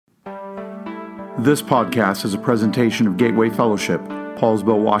This podcast is a presentation of Gateway Fellowship,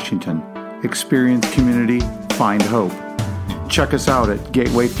 Paulsville, Washington. Experience community, find hope. Check us out at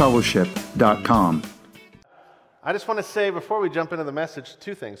gatewayfellowship.com. I just want to say before we jump into the message,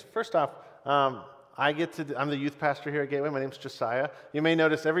 two things. First off, I'm the youth pastor here at Gateway. My name's Josiah. You may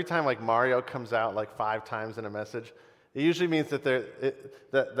notice every time like Mario comes out like 5 times in a message, it usually means that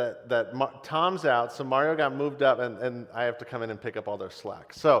Tom's out, so Mario got moved up, and I have to come in and pick up all their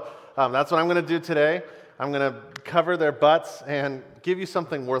slack. So that's what I'm going to do today. I'm going to cover their butts and give you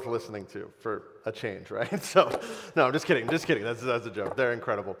something worth listening to for a change, right? So, no, I'm just kidding. That's a joke. They're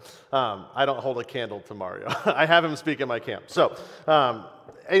incredible. I don't hold a candle to Mario. I have him speak at my camp. So,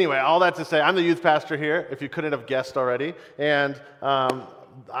 anyway, all that to say, I'm the youth pastor here, if you couldn't have guessed already, and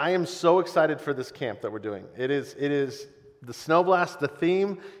I am so excited for this camp that we're doing. It is the Snow Blast. The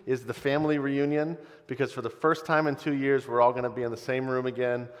theme is the family reunion, because for the first time in 2 years, we're all going to be in the same room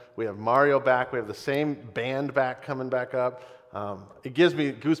again. We have Mario back. We have the same band back coming back up. It gives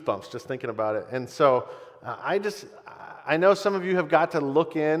me goosebumps just thinking about it. And so I know some of you have got to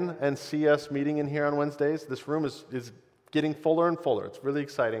look in and see us meeting in here on Wednesdays. This room is getting fuller and fuller. It's really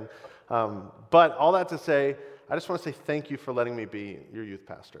exciting. But all that to say, I just want to say thank you for letting me be your youth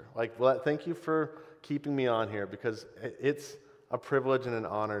pastor. Thank you for keeping me on here, because it's a privilege and an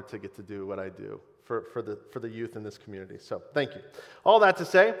honor to get to do what I do for the youth in this community. So thank you. All that to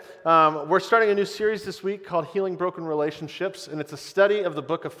say, we're starting a new series this week called Healing Broken Relationships, and it's a study of the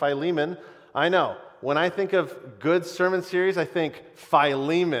book of Philemon. I know, when I think of good sermon series, I think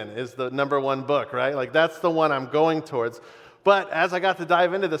Philemon is the number one book, right? Like that's the one I'm going towards. But as I got to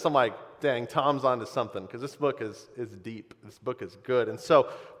dive into this, I'm like, dang, Tom's onto something, because this book is deep. This book is good. And so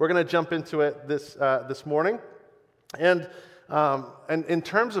we're going to jump into it this morning. And in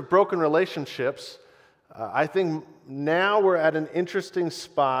terms of broken relationships, I think now we're at an interesting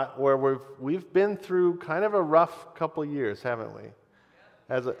spot where we've been through kind of a rough couple years, haven't we?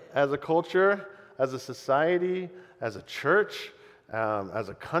 As a culture, as a society, as a church, as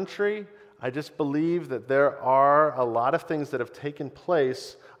a country, I just believe that there are a lot of things that have taken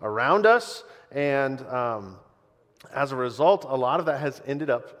place around us, and as a result, a lot of that has ended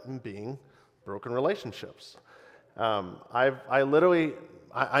up in being broken relationships. I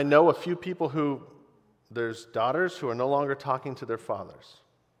know a few people who, there's daughters who are no longer talking to their fathers.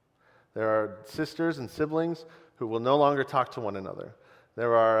 There are sisters and siblings who will no longer talk to one another.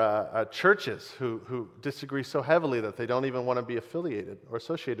 There are churches who disagree so heavily that they don't even want to be affiliated or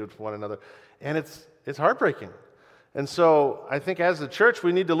associated with one another. And it's heartbreaking. And so I think as a church,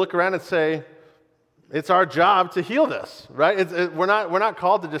 we need to look around and say, it's our job to heal this, right? We're not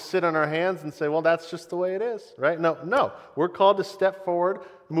called to just sit on our hands and say, well, that's just the way it is, right? No. We're called to step forward,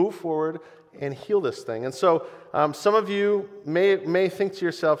 move forward, and heal this thing. And so some of you may think to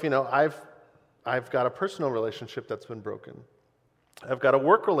yourself, I've got a personal relationship that's been broken. I've got a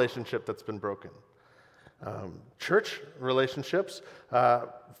work relationship that's been broken. Church relationships,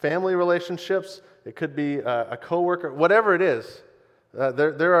 family relationships, it could be a coworker, whatever it is.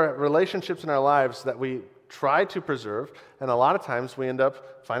 There are relationships in our lives that we try to preserve, and a lot of times we end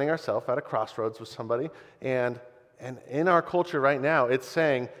up finding ourselves at a crossroads with somebody, and in our culture right now, it's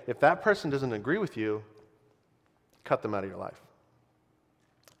saying, if that person doesn't agree with you, cut them out of your life.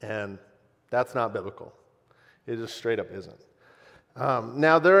 And that's not biblical. It just straight up isn't.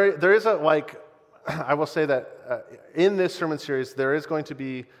 Now, there is I will say that in this sermon series, there is going to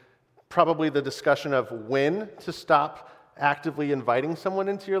be probably the discussion of when to stop actively inviting someone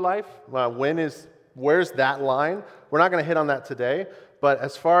into your life. Where's that line? We're not going to hit on that today, but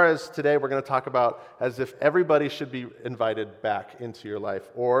as far as today, we're going to talk about as if everybody should be invited back into your life,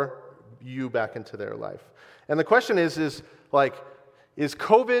 or you back into their life. And the question is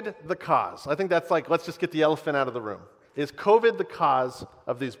COVID the cause? I think that's let's just get the elephant out of the room. Is COVID the cause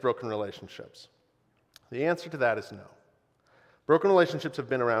of these broken relationships? The answer to that is no. Broken relationships have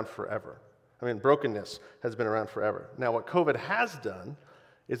been around forever. Brokenness has been around forever. Now, what COVID has done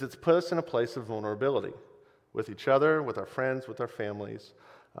is it's put us in a place of vulnerability with each other, with our friends, with our families,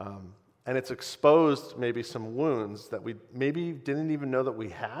 and it's exposed maybe some wounds that we maybe didn't even know that we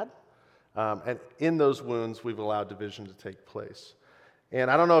had, and in those wounds, we've allowed division to take place.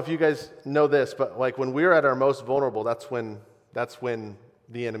 And I don't know if you guys know this, but when we're at our most vulnerable, that's when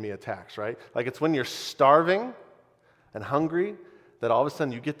the enemy attacks, right? It's when you're starving and hungry that all of a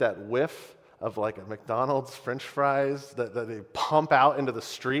sudden you get that whiff of a McDonald's French fries that they pump out into the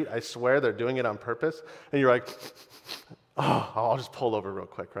street. I swear they're doing it on purpose. And you're like, oh, I'll just pull over real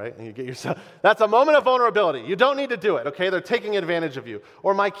quick, right? And you get yourself, that's a moment of vulnerability. You don't need to do it, okay? They're taking advantage of you.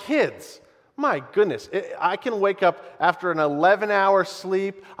 Or my kids My goodness, I can wake up after an 11-hour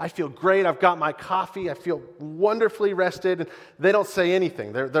sleep. I feel great. I've got my coffee. I feel wonderfully rested. And they don't say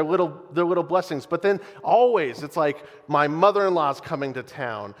anything. They're little blessings. But then always it's like my mother-in-law's coming to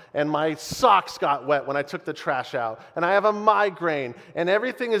town, and my socks got wet when I took the trash out, and I have a migraine, and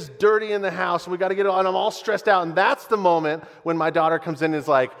everything is dirty in the house, and we got to get it on. I'm all stressed out. And that's the moment when my daughter comes in and is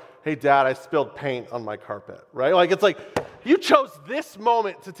like, hey, Dad, I spilled paint on my carpet, right? Like, it's like, you chose this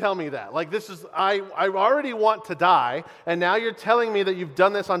moment to tell me that. Like, this is, I already want to die, and now you're telling me that you've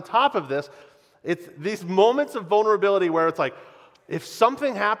done this on top of this. It's these moments of vulnerability where it's like, if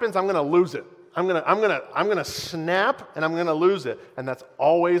something happens, I'm going to lose it. I'm going to snap, and I'm going to lose it. And that's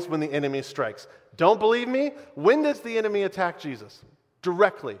always when the enemy strikes. Don't believe me? When does the enemy attack Jesus?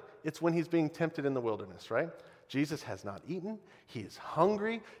 Directly. It's when he's being tempted in the wilderness, right? Jesus has not eaten. He is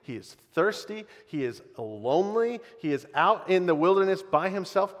hungry. He is thirsty. He is lonely. He is out in the wilderness by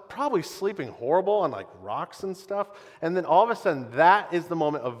himself, probably sleeping horrible on like rocks and stuff. And then all of a sudden, that is the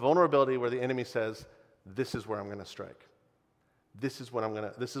moment of vulnerability where the enemy says, this is where I'm going to strike. This is when I'm going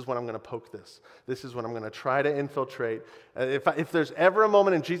to poke this. This is when I'm going to try to infiltrate. If there's ever a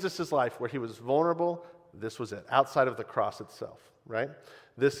moment in Jesus' life where he was vulnerable, this was it, outside of the cross itself, right?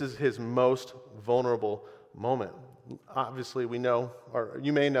 This is his most vulnerable moment. Obviously, we know, or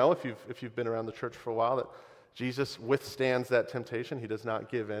you may know if you've been around the church for a while, that Jesus withstands that temptation. He does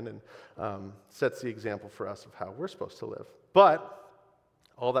not give in and sets the example for us of how we're supposed to live. But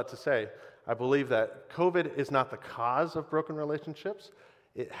all that to say, I believe that COVID is not the cause of broken relationships.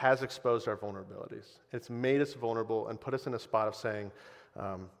 It has exposed our vulnerabilities. It's made us vulnerable and put us in a spot of saying,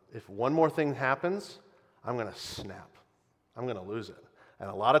 if one more thing happens, I'm going to snap. I'm going to lose it. And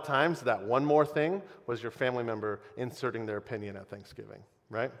a lot of times, that one more thing was your family member inserting their opinion at Thanksgiving,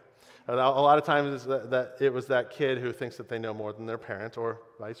 right? A lot of times, that it was that kid who thinks that they know more than their parent, or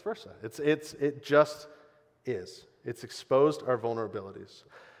vice versa. It just is. It's exposed our vulnerabilities.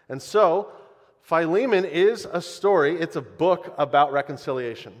 And so, Philemon is a story. It's a book about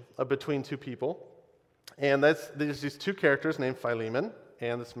reconciliation between two people. And there's these two characters named Philemon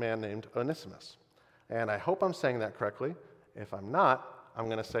and this man named Onesimus. And I hope I'm saying that correctly. If I'm not, I'm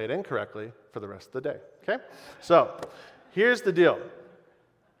going to say it incorrectly for the rest of the day, okay? So, here's the deal.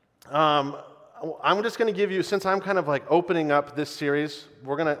 I'm just going to give you, since I'm kind of like opening up this series,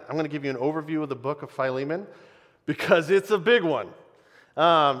 I'm going to give you an overview of the book of Philemon, because it's a big one.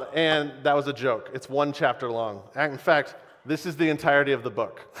 And that was a joke. It's one chapter long. In fact, this is the entirety of the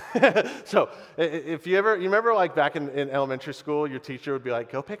book. So if you remember like back in elementary school, your teacher would be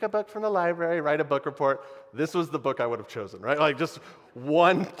like, go pick a book from the library, write a book report. This was the book I would have chosen, right? Like just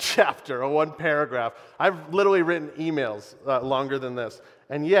one chapter or one paragraph. I've literally written emails longer than this.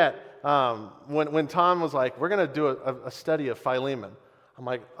 And yet, when Tom was like, we're going to do a study of Philemon, I'm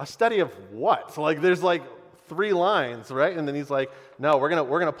like, a study of what? So like there's like 3 lines, right? And then he's like, no, we're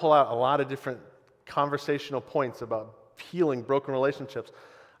gonna pull out a lot of different conversational points about healing broken relationships.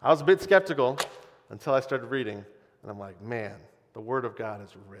 I was a bit skeptical until I started reading, and I'm like, man, the Word of God is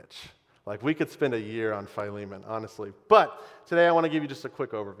rich. Like, we could spend a year on Philemon, honestly. But today I want to give you just a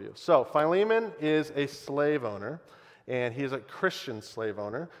quick overview. So, Philemon is a slave owner, and he's a Christian slave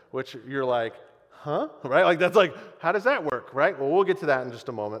owner, which you're like, huh? Right? Like, that's like, how does that work, right? Well, we'll get to that in just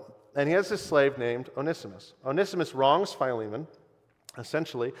a moment. And he has this slave named Onesimus. Onesimus wrongs Philemon,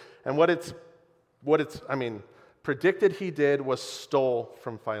 essentially, and what it's predicted he did was stole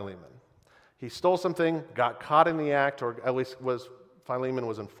from Philemon. He stole something, got caught in the act, or at least Philemon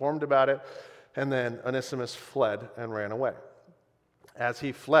was informed about it, and then Onesimus fled and ran away. As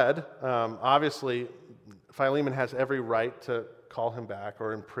he fled, obviously, Philemon has every right to call him back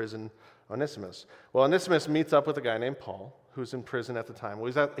or imprison Onesimus. Well, Onesimus meets up with a guy named Paul, who's in prison at the time.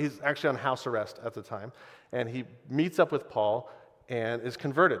 Well, he's actually on house arrest at the time, and he meets up with Paul and is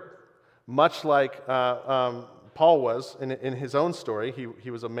converted. Much like Paul was in his own story, he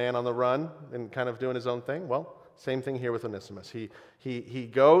was a man on the run and kind of doing his own thing. Well, same thing here with Onesimus. He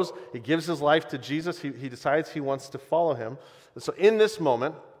goes, he gives his life to Jesus, he decides he wants to follow him. And so in this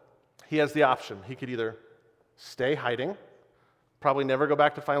moment, he has the option. He could either stay hiding, probably never go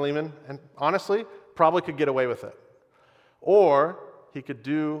back to Philemon, and honestly, probably could get away with it. Or he could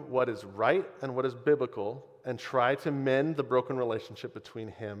do what is right and what is biblical and try to mend the broken relationship between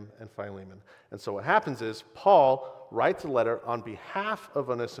him and Philemon. And so what happens is Paul writes a letter on behalf of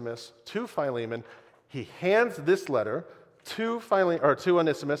Onesimus to Philemon. He hands this letter to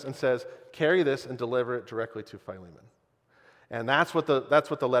Onesimus and says, carry this and deliver it directly to Philemon. And that's what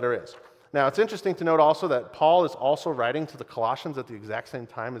the letter is. Now, it's interesting to note also that Paul is also writing to the Colossians at the exact same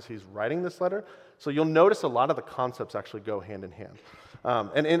time as he's writing this letter. So you'll notice a lot of the concepts actually go hand in hand.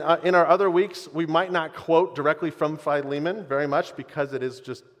 And in our other weeks, we might not quote directly from Philemon very much because it is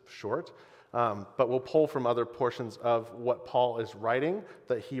just short, but we'll pull from other portions of what Paul is writing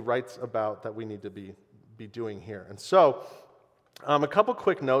that he writes about that we need to be doing here. And so, a couple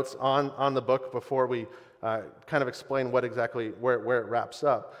quick notes on the book before we kind of explain what exactly where it wraps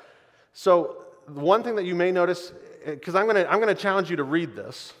up. So, one thing that you may notice, because I'm going to challenge you to read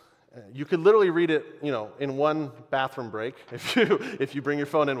this. You could literally read it, in one bathroom break if you bring your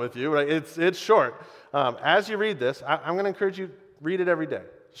phone in with you. Right? It's short. As you read this, I'm going to encourage you read it every day.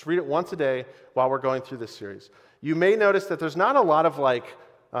 Just read it once a day while we're going through this series. You may notice that there's not a lot of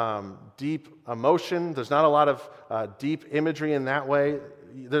deep emotion. There's not a lot of deep imagery in that way.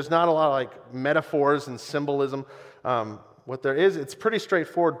 There's not a lot of metaphors and symbolism. What there is, it's pretty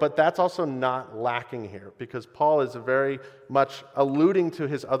straightforward, but that's also not lacking here because Paul is very much alluding to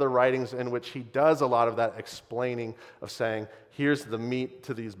his other writings in which he does a lot of that explaining of saying, here's the meat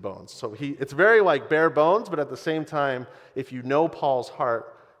to these bones. So it's very bare bones, but at the same time, if you know Paul's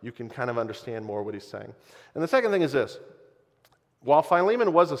heart, you can kind of understand more what he's saying. And the second thing is this. While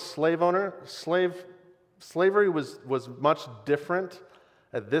Philemon was a slave owner, slavery was much different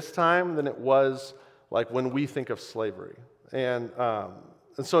at this time than it was when we think of slavery. And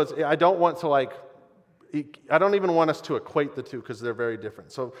so I don't want to I don't even want us to equate the two because they're very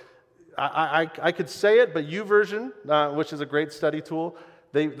different. So I could say it, but YouVersion, which is a great study tool,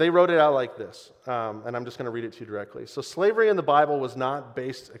 they wrote it out like this, and I'm just going to read it to you directly. So slavery in the Bible was not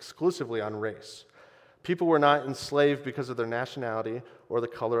based exclusively on race. People were not enslaved because of their nationality or the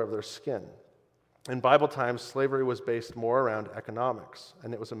color of their skin. In Bible times, slavery was based more around economics,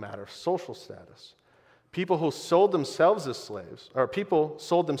 and it was a matter of social status. People sold themselves as slaves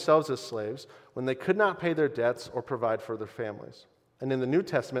when they could not pay their debts or provide for their families. And in the New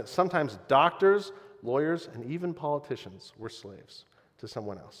Testament, sometimes doctors, lawyers, and even politicians were slaves to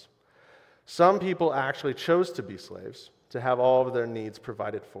someone else. Some people actually chose to be slaves to have all of their needs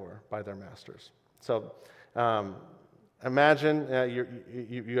provided for by their masters. So imagine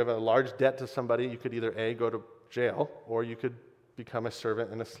you have a large debt to somebody. You could either A, go to jail, or you could become a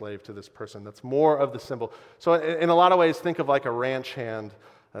servant and a slave to this person. That's more of the symbol. So in a lot of ways, think of like a ranch hand.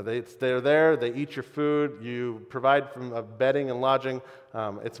 They're there, they eat your food, you provide from bedding and lodging.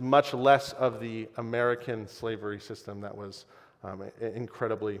 It's much less of the American slavery system that was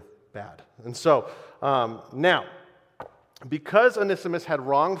incredibly bad. And so now, because Onesimus had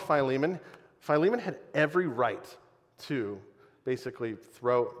wronged Philemon had every right to basically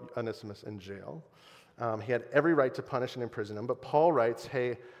throw Onesimus in jail. He had every right to punish and imprison him, but Paul writes,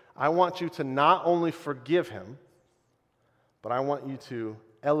 hey, I want you to not only forgive him, but I want you to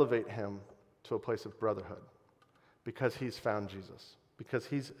elevate him to a place of brotherhood because he's found Jesus, because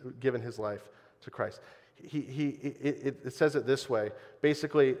he's given his life to Christ. It says it this way.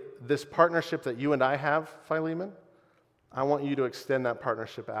 Basically, this partnership that you and I have, Philemon, I want you to extend that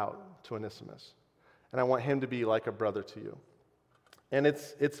partnership out to Onesimus. And I want him to be like a brother to you. And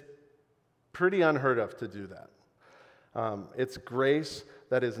it's pretty unheard of to do that. It's grace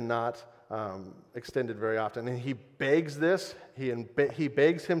that is not extended very often. And he begs this. He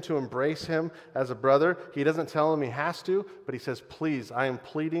begs him to embrace him as a brother. He doesn't tell him he has to, but he says, please, I am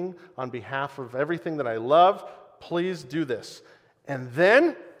pleading on behalf of everything that I love. Please do this. And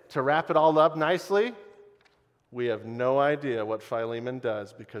then, to wrap it all up nicely, we have no idea what Philemon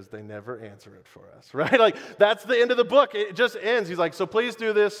does because they never answer it for us, right? That's the end of the book. It just ends. He's like, so please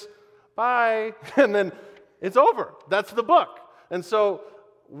do this. Bye. And then it's over. That's the book. And so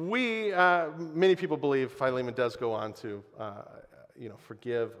many people believe Philemon does go on to,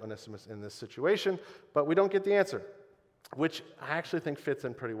 forgive Onesimus in this situation, but we don't get the answer, which I actually think fits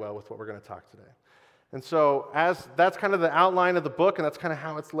in pretty well with what we're going to talk today. And so as that's kind of the outline of the book, and that's kind of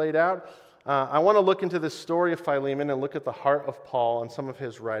how it's laid out, I want to look into this story of Philemon and look at the heart of Paul and some of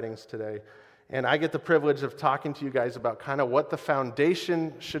his writings today. And I get the privilege of talking to you guys about kind of what the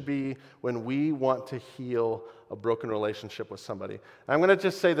foundation should be when we want to heal a broken relationship with somebody. And I'm going to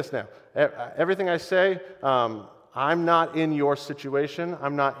just say this now. Everything I say, I'm not in your situation.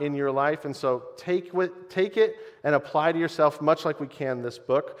 I'm not in your life. And so take it and apply to yourself much like we can this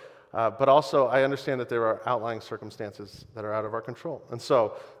book. But also, I understand that there are outlying circumstances that are out of our control. And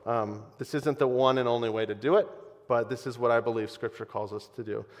so this isn't the one and only way to do it, but this is what I believe Scripture calls us to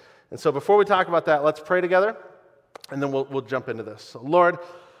do. And so before we talk about that, let's pray together, and then we'll jump into this. So Lord,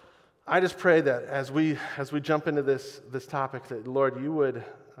 I just pray that as we jump into this topic, that Lord, you would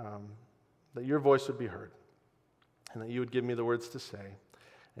that your voice would be heard, and that you would give me the words to say,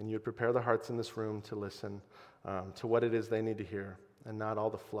 and you would prepare the hearts in this room to listen to what it is they need to hear, and not all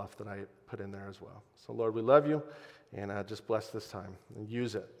the fluff that I put in there as well. So Lord, we love you, And just bless this time and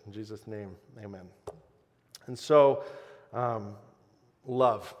use it. In Jesus' name, amen. And so,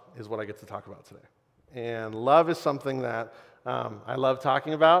 love is what I get to talk about today. And love is something that I love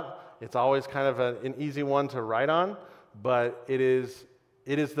talking about. It's always kind of an easy one to write on, but it is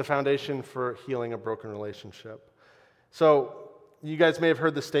the foundation for healing a broken relationship. So you guys may have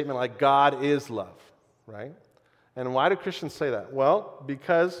heard the statement like, God is love, right? And why do Christians say that? Well,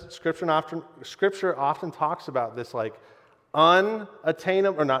 because Scripture often talks about this like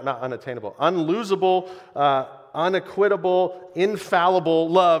unattainable, or not unattainable, unlosable, unequitable, infallible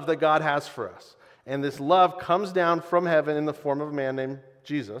love that God has for us. And this love comes down from heaven in the form of a man named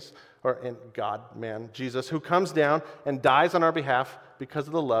Jesus, or in God, man, Jesus, who comes down and dies on our behalf because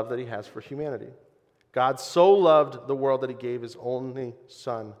of the love that he has for humanity. God so loved the world that he gave his only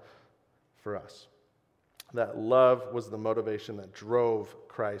Son for us. That love was the motivation that drove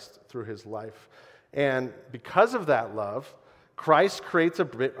Christ through his life. And because of that love, Christ creates a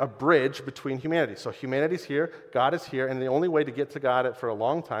bridge between humanity. So humanity's here, God is here, and the only way to get to God for a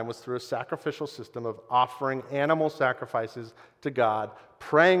long time was through a sacrificial system of offering animal sacrifices to God,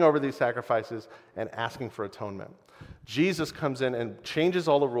 praying over these sacrifices, and asking for atonement. Jesus comes in and changes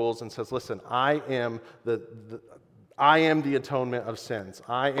all the rules and says, listen, I am the atonement of sins.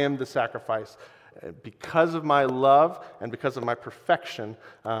 I am the sacrifice. Because of my love and because of my perfection,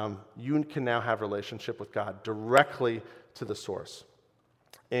 you can now have a relationship with God directly to the source.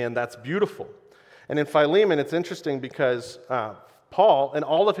 And that's beautiful. And in Philemon, it's interesting because Paul, in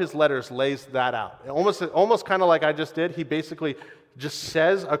all of his letters, lays that out. Almost kind of like I just did, he basically just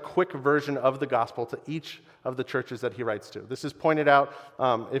says a quick version of the gospel to each of the churches that he writes to. This is pointed out.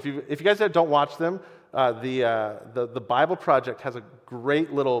 If you guys don't watch them, the Bible Project has a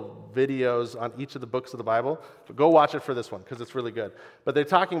great little videos on each of the books of the Bible. So go watch it for this one because it's really good. But they're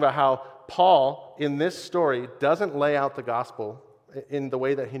talking about how Paul, in this story, doesn't lay out the gospel in the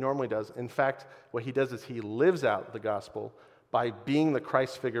way that he normally does. In fact, what he does is he lives out the gospel by being the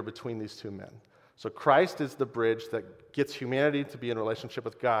Christ figure between these two men. So Christ is the bridge that gets humanity to be in relationship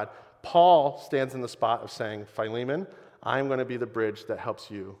with God. Paul stands in the spot of saying, Philemon, I'm going to be the bridge that helps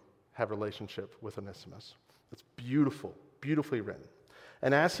you have a relationship with Onesimus. It's beautiful, beautifully written.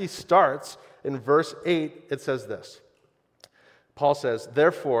 And as he starts, in verse 8, it says this. Paul says,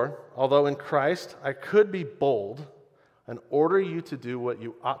 therefore, although in Christ I could be bold and order you to do what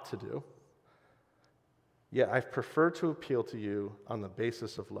you ought to do, yet I prefer to appeal to you on the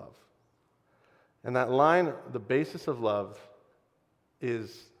basis of love. And that line, the basis of love,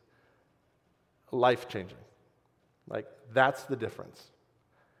 is life-changing. Like, that's the difference.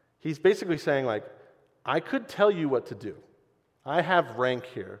 He's basically saying, like, I could tell you what to do. I have rank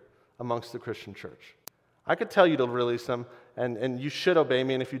here amongst the Christian church. I could tell you to release them, and you should obey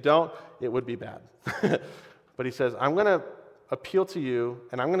me, and if you don't, it would be bad. But he says, I'm going to appeal to you,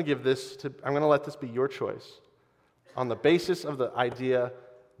 and I'm going to let this be your choice on the basis of the idea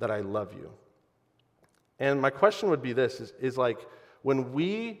that I love you. And my question would be this, is like, when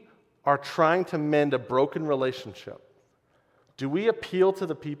we are trying to mend a broken relationship, do we appeal to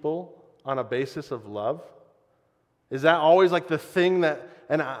the people on a basis of love? Is that always like the thing that,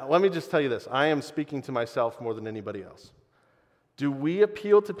 let me just tell you this, I am speaking to myself more than anybody else. Do we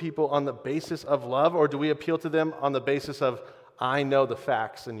appeal to people on the basis of love, or do we appeal to them on the basis of, I know the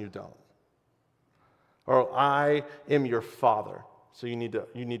facts and you don't? Or I am your father, so you need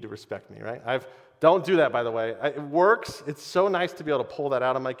to respect me, right? Don't do that, by the way. It works. It's so nice to be able to pull that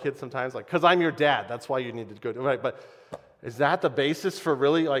out of my kids sometimes, like, because I'm your dad, that's why you need to go do it, right? But is that the basis for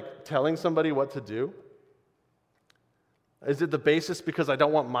really like telling somebody what to do? Is it the basis because I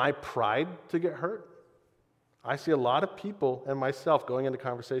don't want my pride to get hurt? I see a lot of people and myself going into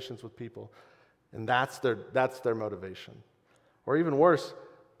conversations with people, and that's their motivation. Or even worse,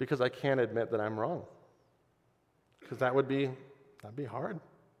 because I can't admit that I'm wrong. Because that'd be hard.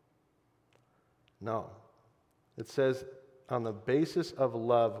 No. It says on the basis of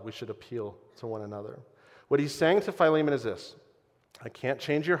love, we should appeal to one another. What he's saying to Philemon is this: I can't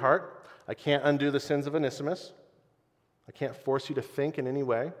change your heart. I can't undo the sins of Onesimus. I can't force you to think in any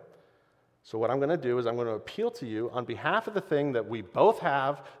way. So what I'm going to do is I'm going to appeal to you on behalf of the thing that we both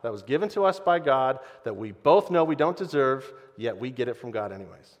have, that was given to us by God, that we both know we don't deserve, yet we get it from God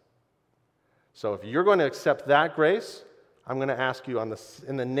anyways. So if you're going to accept that grace, I'm going to ask you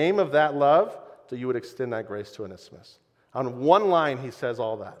in the name of that love that you would extend that grace to Onesimus. On one line, he says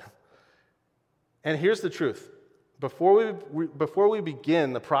all that. And here's the truth. Before we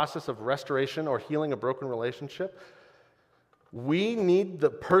begin the process of restoration or healing a broken relationship, we need the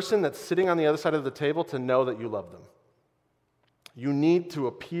person that's sitting on the other side of the table to know that you love them. You need to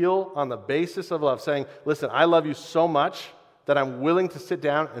appeal on the basis of love, saying, listen, I love you so much that I'm willing to sit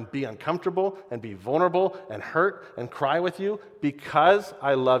down and be uncomfortable and be vulnerable and hurt and cry with you because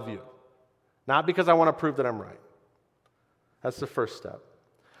I love you, not because I want to prove that I'm right. That's the first step.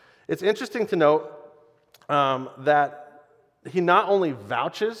 It's interesting to note that he not only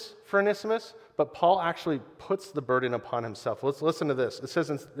vouches for Onesimus, but Paul actually puts the burden upon himself. Let's listen to this. It says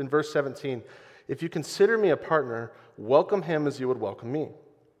in verse 17, if you consider me a partner, welcome him as you would welcome me.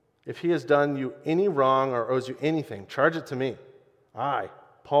 If he has done you any wrong or owes you anything, charge it to me. I,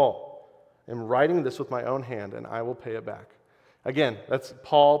 Paul, am writing this with my own hand, and I will pay it back. Again, that's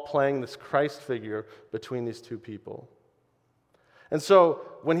Paul playing this Christ figure between these two people. And so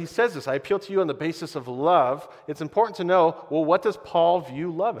when he says this, I appeal to you on the basis of love, it's important to know, well, what does Paul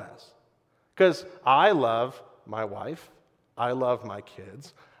view love as? Because I love my wife, I love my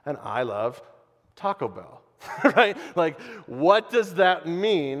kids, and I love Taco Bell, right? Like, what does that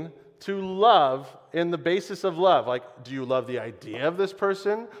mean to love in the basis of love? Like, do you love the idea of this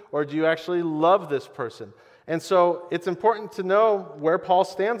person, or do you actually love this person? And so it's important to know where Paul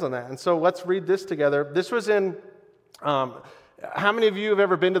stands on that. And so let's read this together. This was in, how many of you have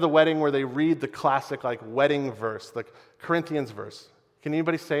ever been to the wedding where they read the classic, like, wedding verse, the Corinthians verse? Can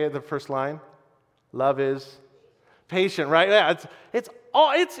anybody say it, the first line? Love is patient, right? Yeah,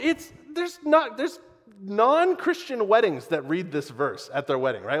 there's non-Christian weddings that read this verse at their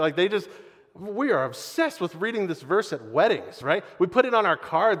wedding, right? Like we are obsessed with reading this verse at weddings, right? We put it on our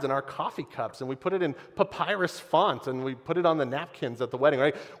cards and our coffee cups, and we put it in papyrus font, and we put it on the napkins at the wedding,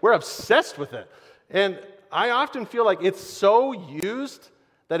 right? We're obsessed with it. And I often feel like it's so used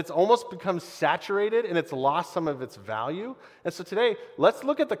that it's almost become saturated and it's lost some of its value. And so today, let's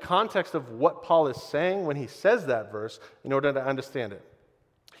look at the context of what Paul is saying when he says that verse in order to understand it.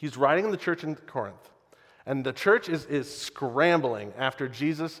 He's writing in the church in Corinth, and the church is scrambling after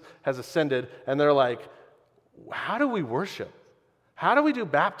Jesus has ascended, and they're like, how do we worship? How do we do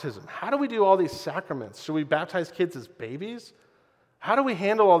baptism? How do we do all these sacraments? Should we baptize kids as babies? How do we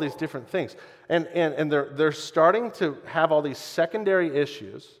handle all these different things? And they're starting to have all these secondary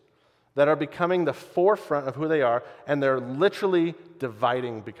issues that are becoming the forefront of who they are, and they're literally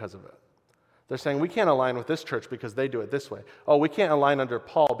dividing because of it. They're saying, we can't align with this church because they do it this way. Oh, we can't align under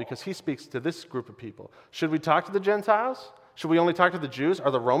Paul because he speaks to this group of people. Should we talk to the Gentiles? Should we only talk to the Jews?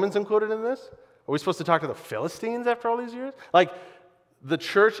 Are the Romans included in this? Are we supposed to talk to the Philistines after all these years? Like, the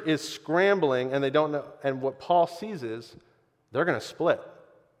church is scrambling, and they don't know. And what Paul sees is they're going to split.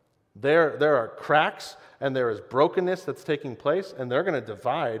 There are cracks, and there is brokenness that's taking place, and they're going to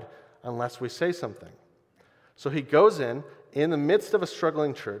divide unless we say something. So he goes in the midst of a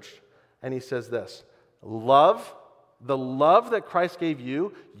struggling church, and he says this, the love that Christ gave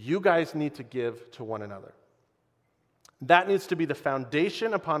you, you guys need to give to one another. That needs to be the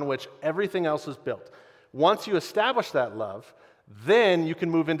foundation upon which everything else is built. Once you establish that love, then you can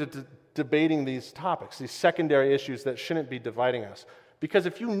move into debating these topics, these secondary issues that shouldn't be dividing us. Because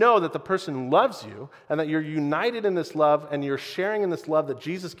if you know that the person loves you and that you're united in this love and you're sharing in this love that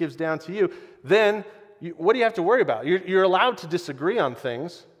Jesus gives down to you, then what do you have to worry about? You're allowed to disagree on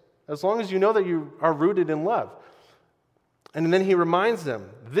things as long as you know that you are rooted in love. And then he reminds them,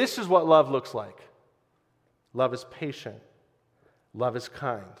 this is what love looks like. Love is patient. Love is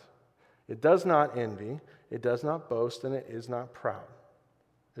kind. It does not envy. It does not boast, and it is not proud.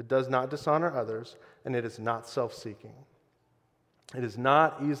 It does not dishonor others, and it is not self-seeking. It is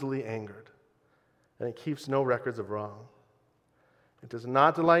not easily angered, and it keeps no records of wrong. It does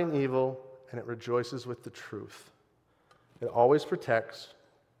not delight in evil, and it rejoices with the truth. It always protects,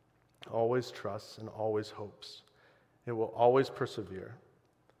 always trusts, and always hopes. It will always persevere.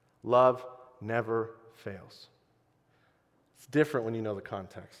 Love never fails. It's different when you know the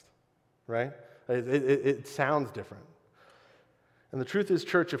context, right? It sounds different. And the truth is,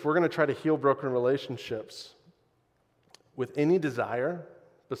 church, if we're going to try to heal broken relationships with any desire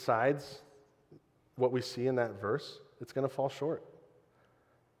besides what we see in that verse, it's going to fall short.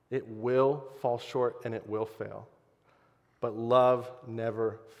 It will fall short and it will fail. But love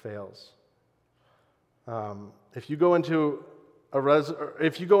never fails. If you go into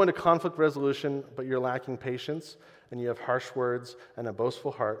conflict resolution, but you're lacking patience and you have harsh words and a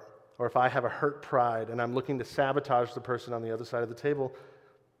boastful heart, or if I have a hurt pride and I'm looking to sabotage the person on the other side of the table,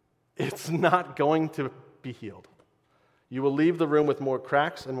 it's not going to be healed. You will leave the room with more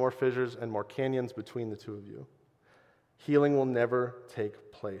cracks and more fissures and more canyons between the two of you. Healing will never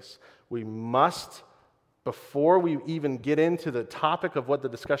take place. We must, before we even get into the topic of what the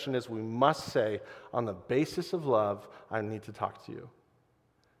discussion is, we must say, on the basis of love, I need to talk to you.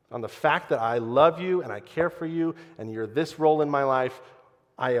 on the fact that I love you and I care for you and you're this role in my life,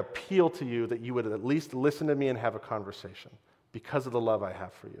 I appeal to you that you would at least listen to me and have a conversation because of the love I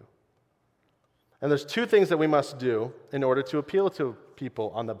have for you. And there's two things that we must do in order to appeal to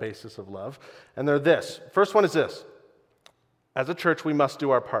people on the basis of love, and they're this. First one is this. As a church, we must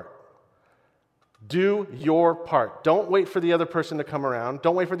do our part. Do your part. Don't wait for the other person to come around.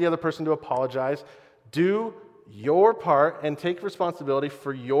 Don't wait for the other person to apologize. Do your part and take responsibility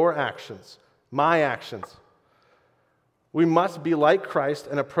for your actions, my actions. We must be like Christ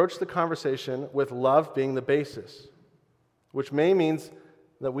and approach the conversation with love being the basis, which means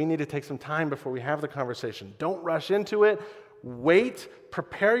that we need to take some time before we have the conversation. Don't rush into it. Wait,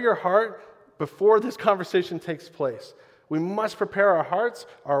 prepare your heart before this conversation takes place. We must prepare our hearts,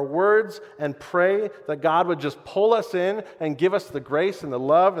 our words, and pray that God would just pull us in and give us the grace and the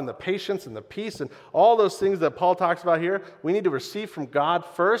love and the patience and the peace and all those things that Paul talks about here. We need to receive from God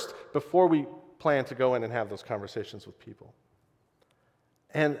first before we plan to go in and have those conversations with people.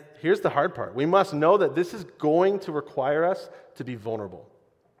 And here's the hard part. We must know that this is going to require us to be vulnerable.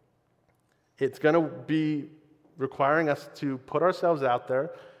 It's going to be requiring us to put ourselves out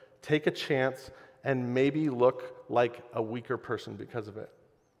there, take a chance, and maybe look like a weaker person because of it.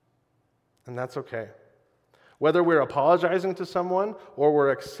 And that's okay. Whether we're apologizing to someone or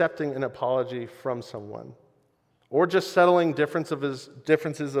we're accepting an apology from someone or just settling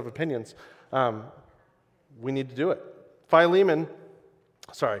differences of opinions, we need to do it.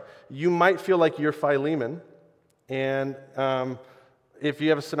 You might feel like you're Philemon, and if you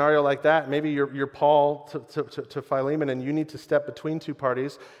have a scenario like that, maybe you're Paul to Philemon, and you need to step between two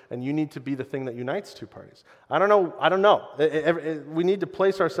parties, and you need to be the thing that unites two parties. I don't know. We need to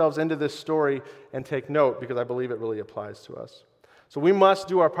place ourselves into this story and take note, because I believe it really applies to us. So we must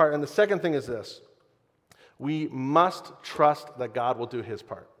do our part. And the second thing is this. We must trust that God will do his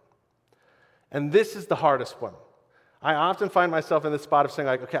part. And this is the hardest one. I often find myself in this spot of saying,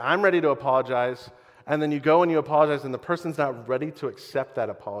 like, okay, I'm ready to apologize. And then you go and you apologize, and the person's not ready to accept that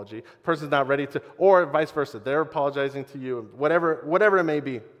apology. The person's not ready to, or vice versa. They're apologizing to you, whatever it may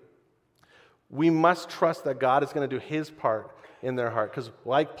be. We must trust that God is going to do his part in their heart. Because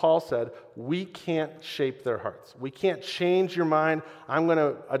like Paul said, we can't shape their hearts. We can't change your mind. I'm going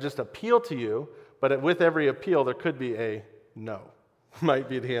to just appeal to you, but with every appeal, there could be a no. Might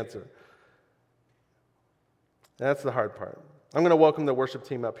be the answer. That's the hard part. I'm going to welcome the worship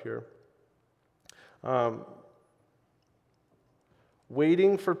team up here.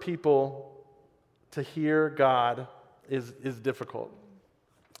 Waiting for people to hear God is difficult.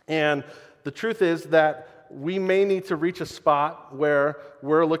 And the truth is that we may need to reach a spot where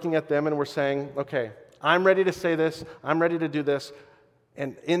we're looking at them and we're saying, okay, I'm ready to say this, I'm ready to do this.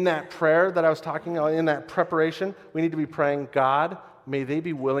 And in that prayer that I was talking about, in that preparation, we need to be praying, God, may they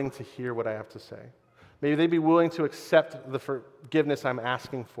be willing to hear what I have to say. May they be willing to accept the forgiveness I'm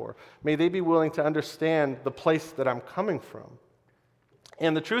asking for. May they be willing to understand the place that I'm coming from.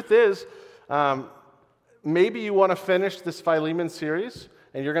 And the truth is, maybe you want to finish this Philemon series,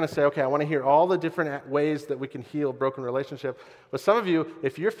 and you're going to say, okay, I want to hear all the different ways that we can heal broken relationship. But some of you,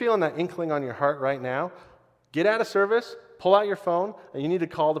 if you're feeling that inkling on your heart right now, get out of service, pull out your phone, and you need to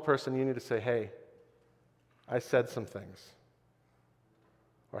call the person. You need to say, hey, I said some things.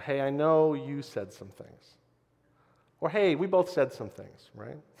 Or, hey, I know you said some things. Or, hey, we both said some things,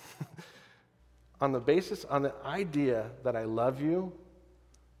 right? On the idea that I love you,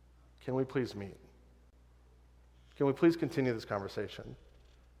 can we please meet? Can we please continue this conversation?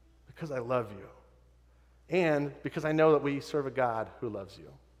 Because I love you. And because I know that we serve a God who loves you.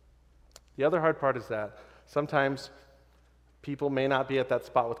 The other hard part is that sometimes people may not be at that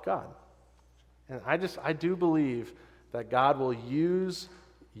spot with God. And I do believe that God will use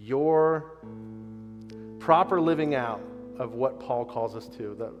your proper living out of what Paul calls us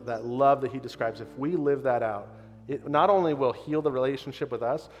to, that love that he describes. If we live that out, it not only will heal the relationship with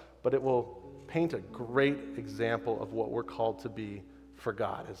us, but it will paint a great example of what we're called to be for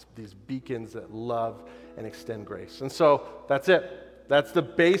God, as these beacons that love and extend grace. And so that's it. That's the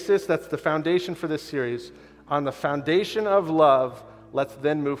basis, that's the foundation for this series. On the foundation of love, let's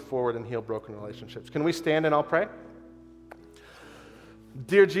then move forward and heal broken relationships. Can we stand and I'll pray?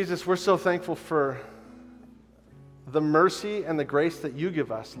 Dear Jesus, we're so thankful for the mercy and the grace that you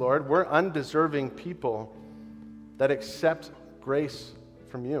give us, Lord. We're undeserving people that accept grace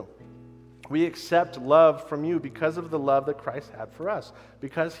from you. We accept love from you because of the love that Christ had for us,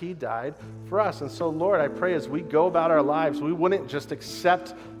 because he died for us. And so, Lord, I pray as we go about our lives, we wouldn't just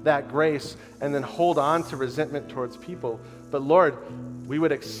accept that grace and then hold on to resentment towards people, but Lord, we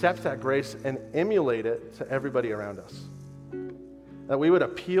would accept that grace and emulate it to everybody around us. that we would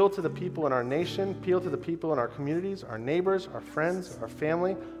appeal to the people in our nation, appeal to the people in our communities, our neighbors, our friends, our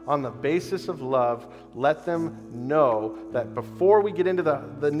family, on the basis of love. Let them know that before we get into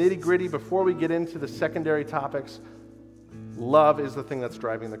the nitty-gritty, before we get into the secondary topics, love is the thing that's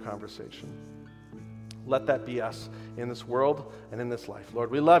driving the conversation. Let that be us in this world and in this life.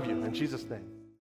 Lord, we love you. In Jesus' name.